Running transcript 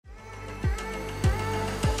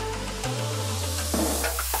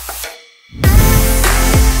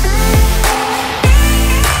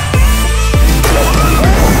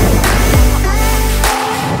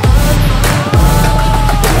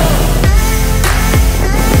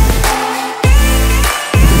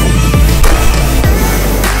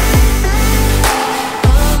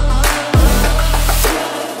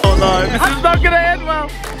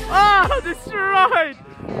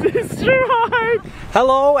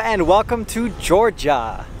Hello and welcome to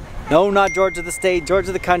Georgia. No, not Georgia the state,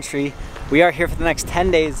 Georgia the country. We are here for the next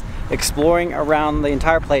 10 days exploring around the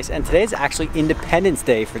entire place, and today is actually Independence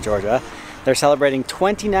Day for Georgia. They're celebrating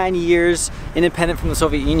 29 years independent from the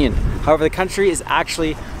Soviet Union. However, the country is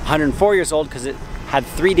actually 104 years old because it had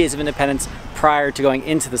 3 days of independence prior to going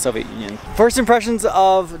into the Soviet Union. First impressions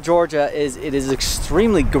of Georgia is it is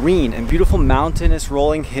extremely green and beautiful mountainous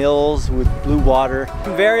rolling hills with blue water.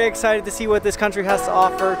 I'm very excited to see what this country has to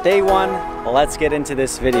offer. Day one, let's get into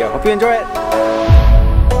this video. Hope you enjoy it.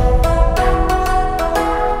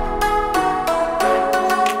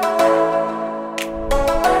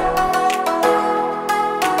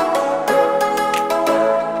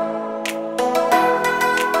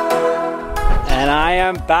 I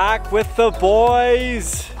am back with the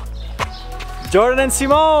boys, Jordan and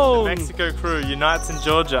Simone. The Mexico crew unites in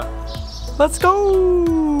Georgia. Let's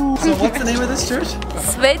go. So what's the name of this church?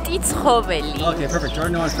 Sweaty Strawberry. Okay, perfect.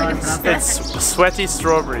 Jordan, you want to try and pronounce that? It's Sweaty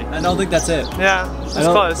Strawberry. I don't think that's it. Yeah, it's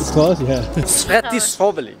close. It's close, yeah. Sweaty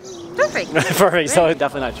Strawberry. Perfect. Perfect, so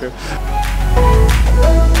definitely not true.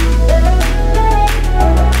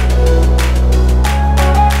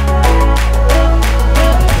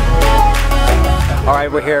 All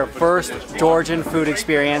right, we're here. First Georgian food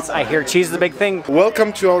experience. I hear cheese is a big thing.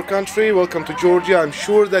 Welcome to our country. Welcome to Georgia. I'm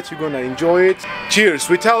sure that you're gonna enjoy it. Cheers.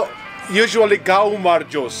 We tell usually Gau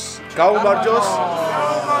Marjos. Gau Marjos.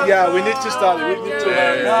 Yeah, we need to start. We need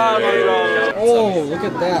to. Oh, look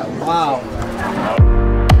at that! Wow.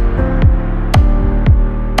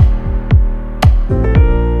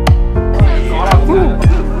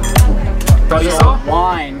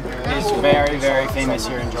 Wine is very, very famous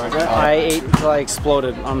here in Georgia. I ate until I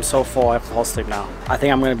exploded. I'm so full, I have to fall asleep now. I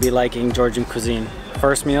think I'm gonna be liking Georgian cuisine.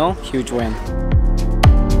 First meal, huge win.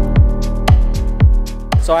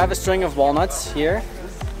 So I have a string of walnuts here,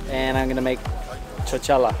 and I'm gonna make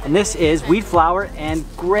chochela. And this is wheat flour and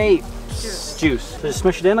grape juice. So just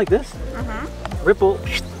smush it in like this. Ripple.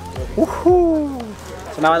 Woohoo!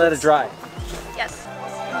 So now I let it dry. Yes.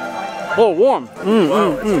 Oh, warm.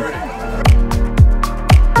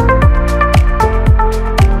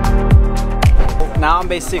 Now I'm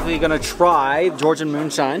basically gonna try Georgian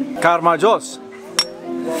moonshine. Karmajos.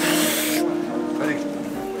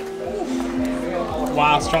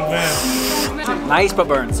 Wow, strong man. Nice but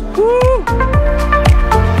burns. Woo!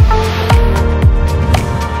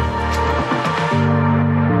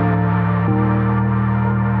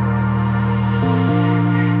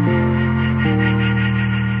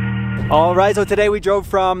 All right, so today we drove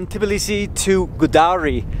from Tbilisi to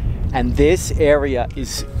Gudari. And this area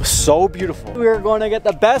is so beautiful. We're going to get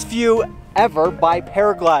the best view ever by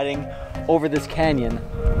paragliding over this canyon.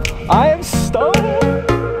 I am stoked!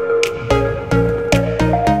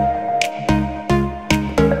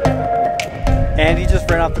 And he just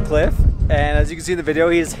ran off the cliff. And as you can see in the video,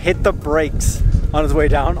 he just hit the brakes on his way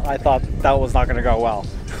down. I thought that was not gonna go well.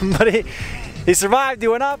 But he survived,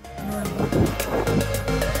 doing up.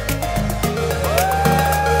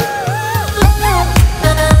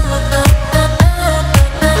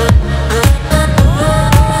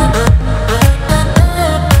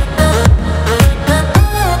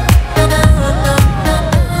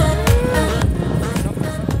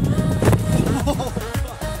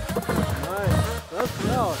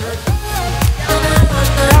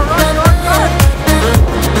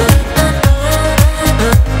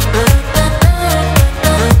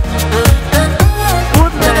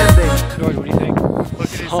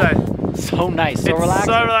 So nice, so relaxing.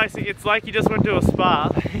 So relaxing. It's like you just went to a spa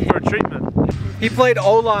for a treatment. He played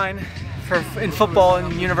O-line in football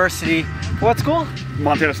in university. What school?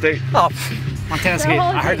 Montana State. Oh, Montana State.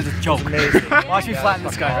 I heard it's a joke. Watch me flatten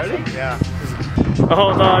this guy. Ready? Yeah.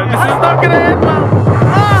 Oh no, this is not gonna end well.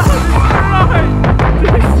 Ah!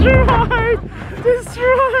 Destroyed!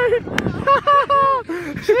 Destroyed!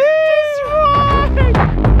 Destroyed!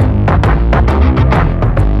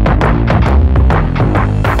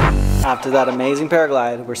 After that amazing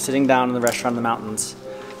paraglide, we're sitting down in the restaurant in the mountains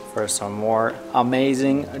for some more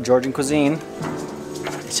amazing Georgian cuisine.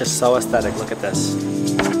 It's just so aesthetic. Look at this.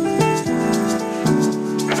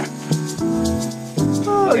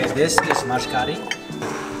 Okay, this is mashkari.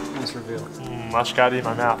 Nice reveal. Mashkari in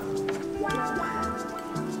my mouth.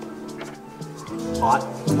 Hot.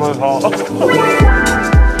 It's hot.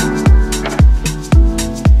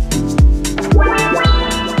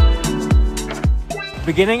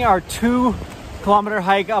 Beginning our 2-kilometer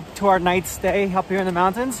hike up to our night stay up here in the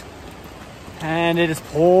mountains, and it is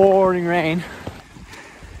pouring rain.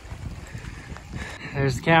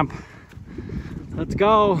 There's the camp. Let's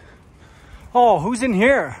go. Oh, who's in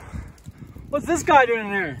here? What's this guy doing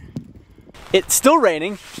in here? It's still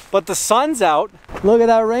raining, but the sun's out. Look at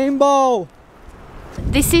that rainbow.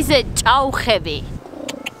 This is a ჭაუხები.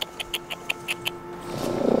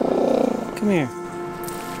 Come here.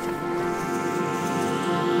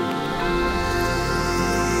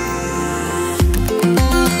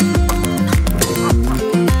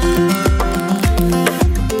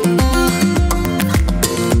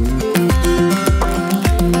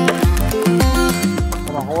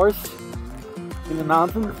 On a horse in the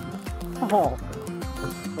mountains. Oh,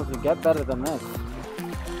 doesn't get better than this.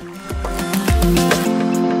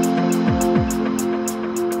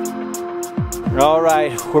 All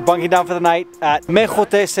right, we're bunking down for the night at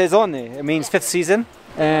Mechote Sezone. It means 5th season.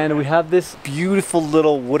 And we have this beautiful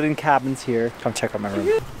little wooden cabins here. Come check out my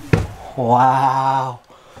room. Wow,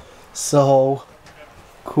 so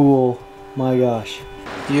cool. My gosh.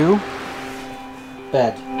 View,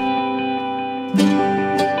 bed.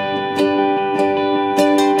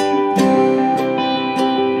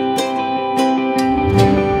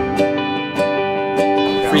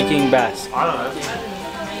 Freaking best.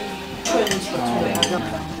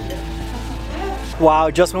 Wow,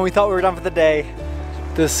 just when we thought we were done for the day,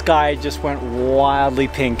 the sky just went wildly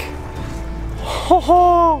pink.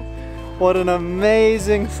 Oh, what an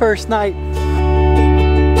amazing first night.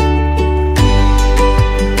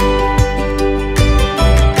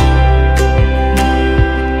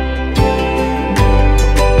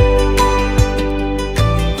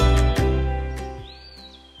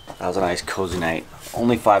 That was a nice cozy night.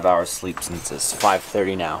 Only 5 hours sleep since it's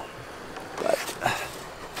 5:30 now. But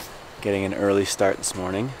getting an early start this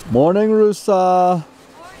morning. Morning, Rusa.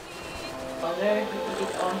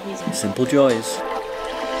 Simple joys.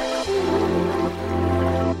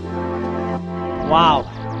 Wow.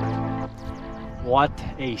 What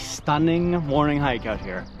a stunning morning hike out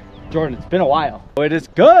here. Jordan, it's been a while. It is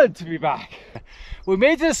good to be back. We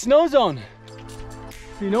made it to the snow zone.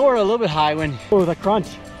 You know we're a little bit high when, oh, the crunch.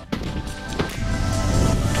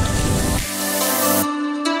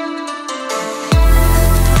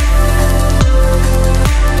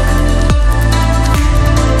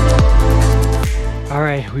 All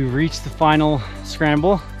right, we reached the final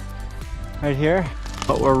scramble right here,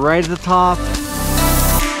 but we're right at the top.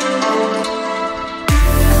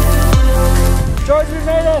 George, we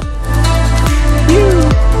made it!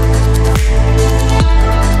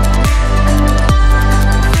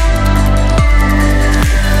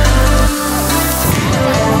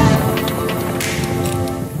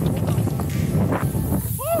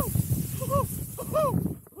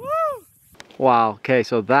 Wow, okay,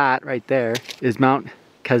 so that right there is Mount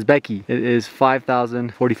Kazbeki. It is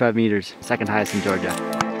 5,045 meters, second highest in Georgia.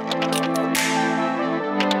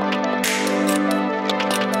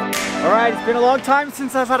 All right, it's been a long time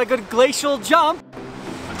since I've had a good glacial jump.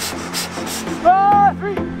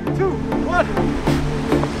 3, 2, 1.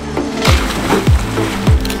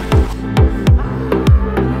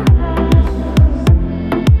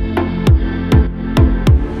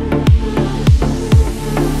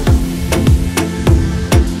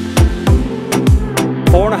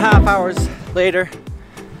 4.5 hours later,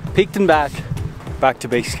 peaked and back to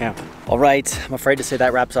base camp. All right, I'm afraid to say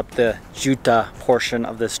that wraps up the Juta portion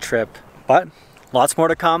of this trip, but lots more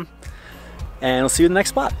to come, and we'll see you in the next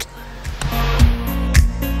spot.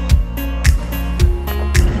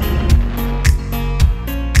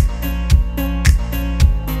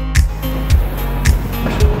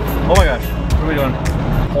 Oh my gosh, what are we doing?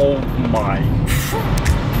 Oh my.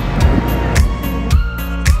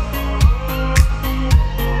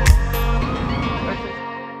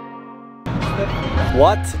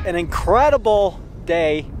 What an incredible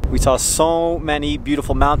day. We saw so many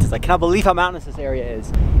beautiful mountains. I cannot believe how mountainous this area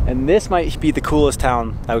is. And this might be the coolest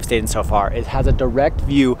town that we've stayed in so far. It has a direct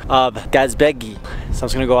view of Kazbegi. So I'm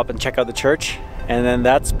just gonna go up and check out the church, and then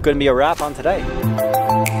that's gonna be a wrap on today.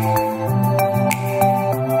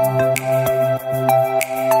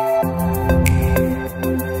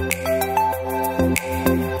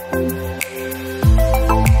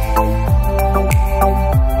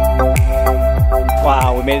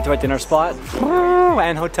 Wow, we made it to our dinner spot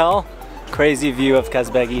and hotel. Crazy view of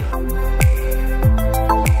Kazbegi.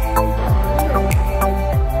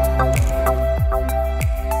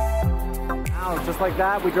 Now, just like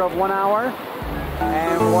that, we drove 1 hour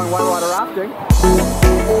and we're going whitewater rafting.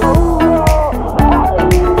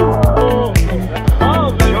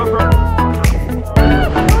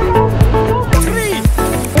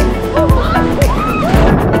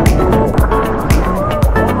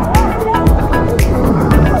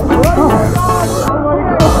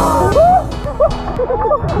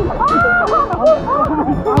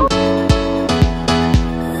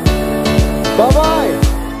 Bye-bye!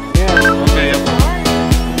 Yeah. Okay.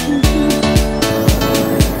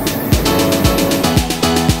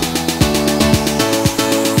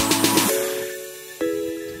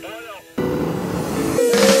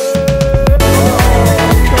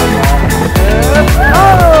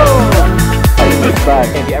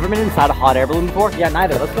 Okay, have you ever been inside a hot air balloon before? Yeah,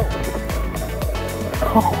 neither. Let's go.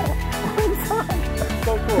 Oh,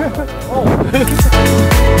 so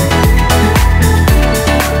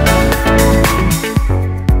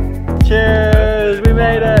cool. Cheers! We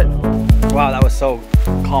made it! Wow, that was so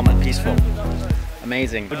calm and peaceful.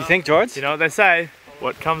 Amazing. What do you think, George? You know what they say?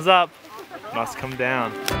 What comes up must come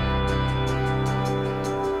down.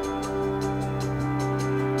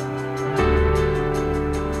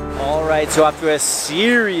 Alright, so after a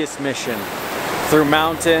serious mission through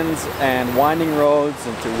mountains and winding roads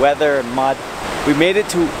and through weather and mud, we made it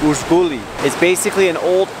to Uzguli. It's basically an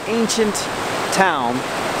old ancient town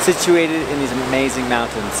situated in these amazing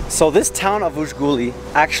mountains. So this town of Uzguli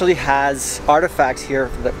actually has artifacts here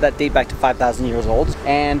that date back to 5,000 years old,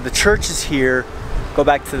 and the churches here go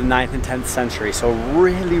back to the 9th and 10th century, so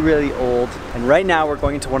really, really old. And right now we're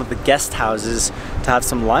going into one of the guest houses to have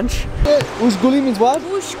some lunch. Uzguli means what?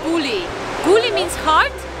 Uzguli. Guli means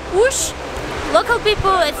heart. Ush. Local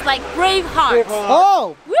people, it's like brave heart.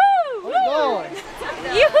 Oh! Woo! Woo! Oh.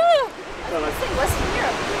 Yoo-hoo!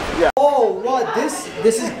 Oh, what? This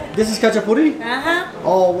is khachapuri? Uh-huh.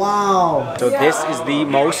 Oh, wow. So this is the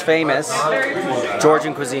most famous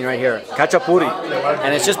Georgian cuisine right here, khachapuri.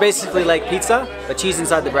 And it's just basically like pizza, but cheese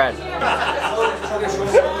inside the bread.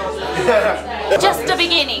 Just the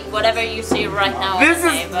beginning, whatever you see right now. This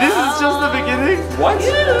is just the beginning? What?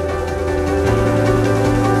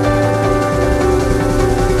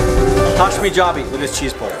 Hashmi Jabi with this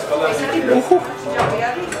cheese pull.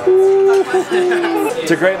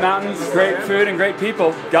 To great mountains, great food, and great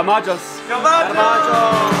people. Gamajos.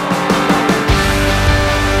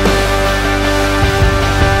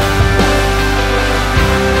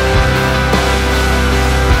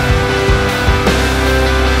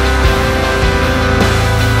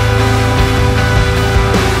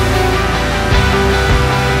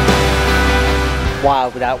 Wow,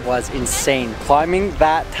 that was insane. Climbing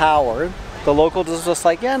that tower, the local was just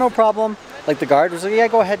like, yeah, no problem. Like the guard was like, yeah,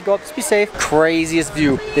 go ahead, go up, just be safe. Craziest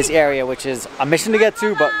view, this area, which is a mission to get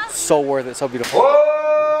to, but so worth it, so beautiful.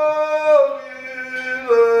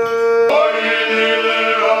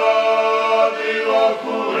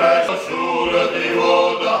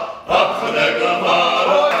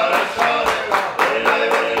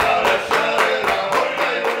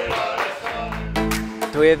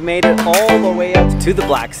 So we have made it all the way up to the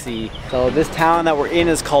Black Sea. So this town that we're in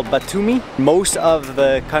is called Batumi. Most of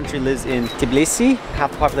the country lives in Tbilisi,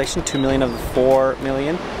 half the population, 2 million of the 4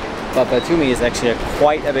 million. But Batumi is actually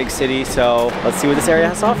quite a big city, so let's see what this area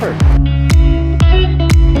has to offer.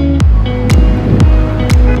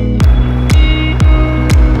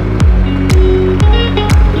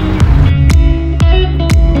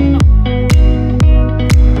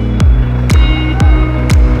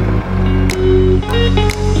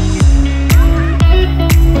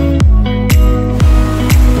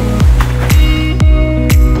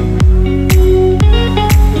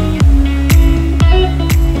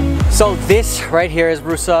 So this right here is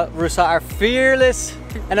Rusa. Rusa, our fearless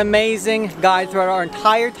and amazing guide throughout our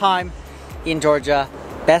entire time in Georgia.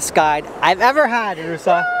 Best guide I've ever had,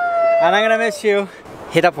 Rusa. And I'm gonna miss you.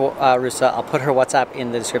 Hit up Rusa. I'll put her WhatsApp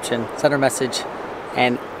in the description. Send her a message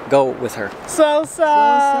and go with her. So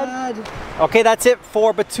sad. Okay, that's it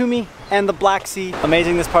for Batumi and the Black Sea.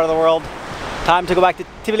 Amazing, this part of the world. Time to go back to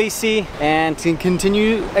Tbilisi and to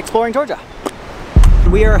continue exploring Georgia.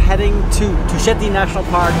 We are heading to Tusheti National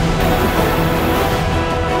Park.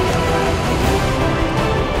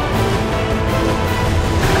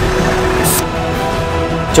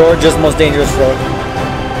 Georgia's most dangerous road.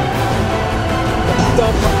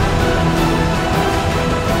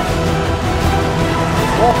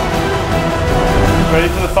 Ready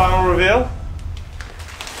for the final reveal?